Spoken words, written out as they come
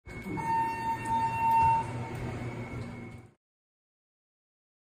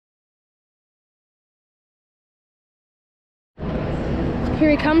Here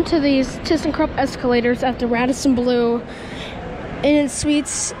we come to these ThyssenKrupp escalators at the Raddison Blue Inn and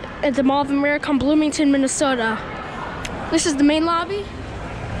Suites at the Mall of America in Bloomington, Minnesota. This is the main lobby.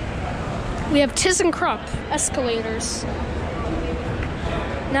 We have ThyssenKrupp escalators.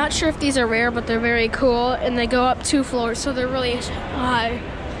 Not sure if these are rare, but they're very cool, and they go up 2 floors, so they're really high.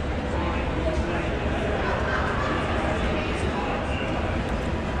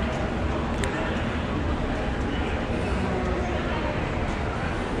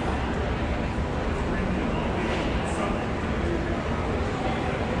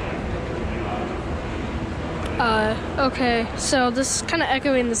 Okay, so this is kind of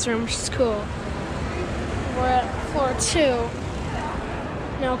echoing in this room, which is cool. We're at floor 2.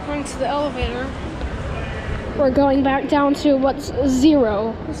 Now, according to the elevator, we're going back down to what's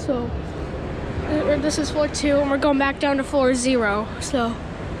 0. So, this is floor 2, and we're going back down to floor 0. So,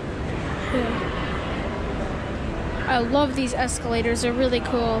 yeah. I love these escalators, they're really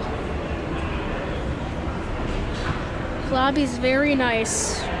cool. The lobby's very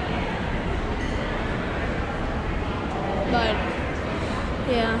nice. But,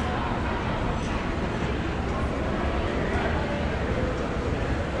 yeah.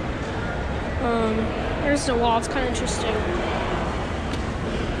 There's the wall, it's kind of interesting.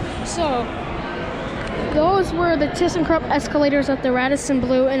 So, those were the ThyssenKrupp escalators at the Raddison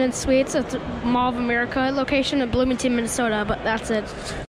Blue Inn and Suites at the Mall of America location in Bloomington, Minnesota, but that's it.